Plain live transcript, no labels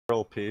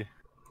Girl P.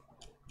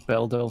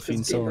 Belle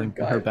Delphine selling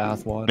her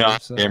bathwater.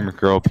 Not So. gamer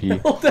girl P.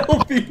 Belle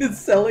Delphine is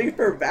selling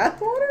her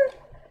bathwater?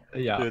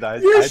 Yeah. Dude,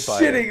 You're I'd buy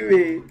shitting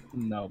me.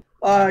 No.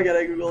 Oh, I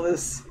gotta Google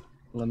this.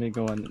 Let me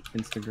go on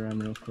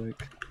Instagram real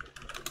quick.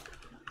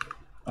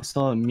 I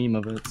saw a meme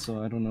of it,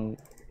 so I don't know.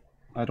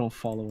 I don't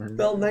follow her.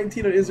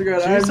 Belle19 on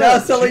Instagram. I'm now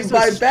selling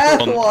my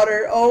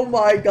bathwater. Oh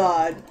my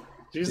god.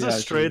 She's Yeah, a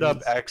straight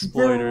up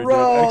exploiter,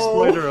 Bro. dude.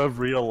 Exploiter of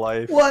real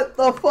life. What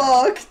the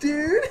fuck,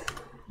 dude?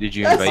 Did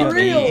you That's invite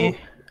real. me?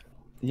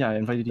 Yeah, I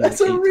invited you.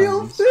 That's like a 8 real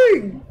times.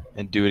 thing.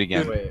 And do it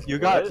again. Wait, You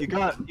what?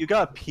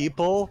 got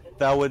people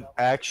that would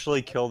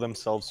actually kill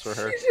themselves for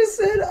her. She just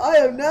said, I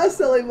am now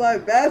selling my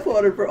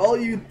bathwater for all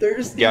you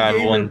thirsty Yeah, gamer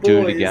everyone boys.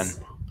 do it again.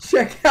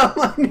 Check out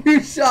my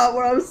new shop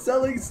where I'm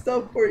selling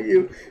stuff for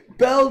you.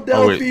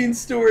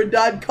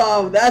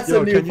 BelleDelphineStore.com. That's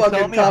Yo, a new can you tell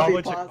fucking me how copy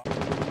much pasta.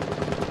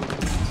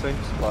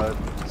 Same spot.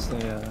 So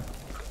yeah.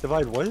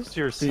 Divide, what is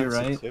your See, right?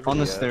 sensitivity On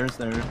the at? stairs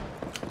there.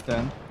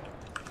 Dan.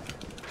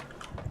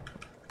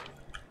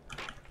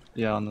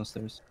 Yeah, on those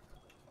stairs.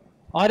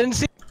 Oh, I didn't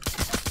see.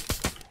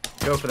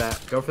 Go for that.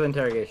 Go for the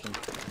interrogation.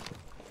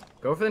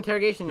 Go for the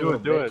interrogation. Do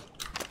it, do it.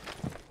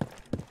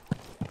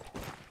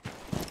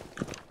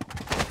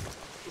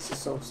 This is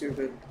so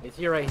stupid. It's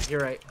here, right? It's here,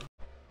 right?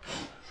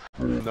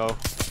 No.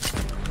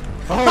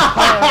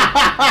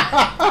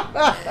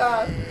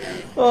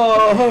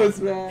 Oh, it's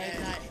bad.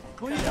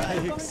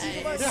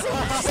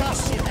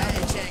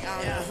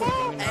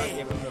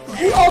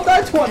 Hey, oh,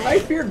 that's one.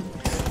 Nice beard.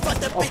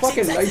 Oh,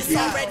 fucking nice beard.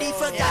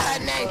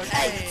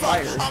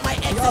 Fire.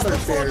 The other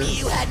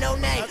stairs.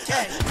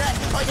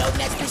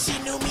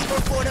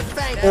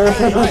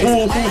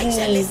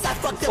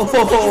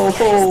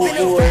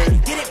 Oh, boy.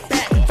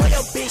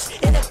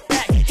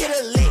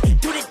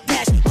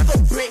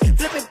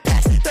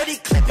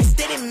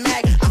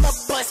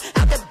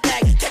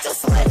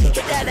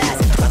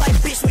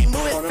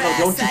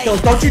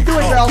 Don't you do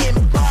it, Belle.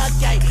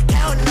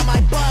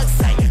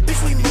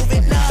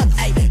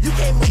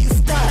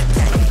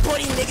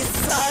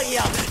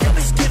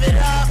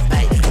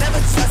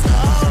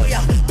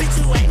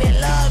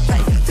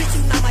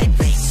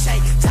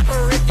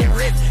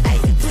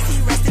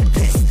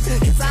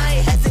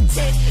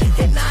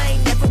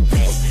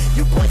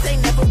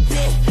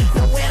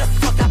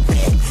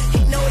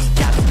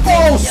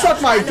 Oh,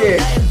 suck my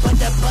dick.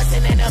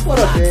 What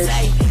a bitch.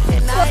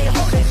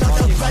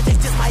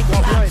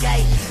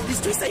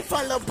 Say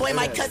fun little boy,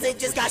 my cousin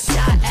just got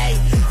shot, ayy.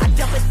 I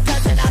dump a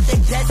dozen out the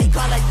desert,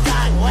 call a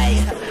dog,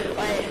 wait.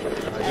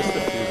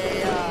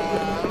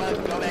 Let's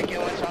go back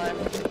in one time.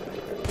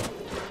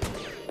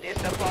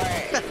 It's the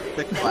part.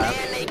 The clap.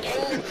 Man, they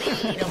can't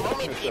see the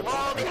moment people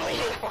all been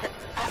waiting for.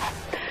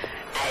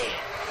 Hey.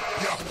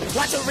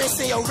 Watch your wrist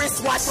and your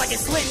wristwatch like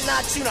it's lit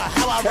not, you know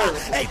how I rock.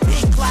 Hey,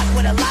 big clock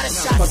with a lot of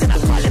shots and I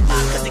call it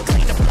mine cause it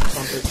clean the block.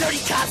 Dirty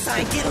cops, I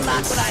ain't get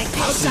locked, but I ain't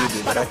get shot.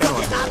 But I'm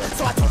fucking out,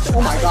 so I took the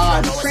Oh my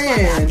god,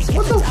 trans!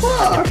 What the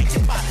fuck?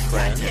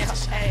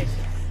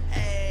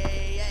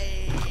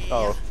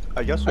 Oh,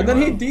 I guess we And then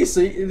he might.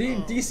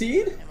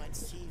 DC'd?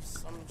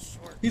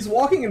 He's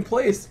walking in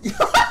place.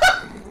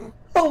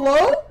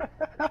 Hello?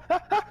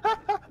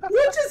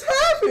 What just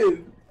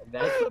happened?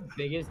 That's the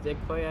biggest dick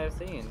play I've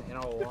seen in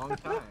a long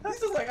time. He's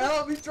just like,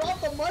 oh, we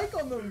dropped the mic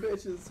on them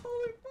bitches.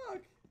 Holy fuck.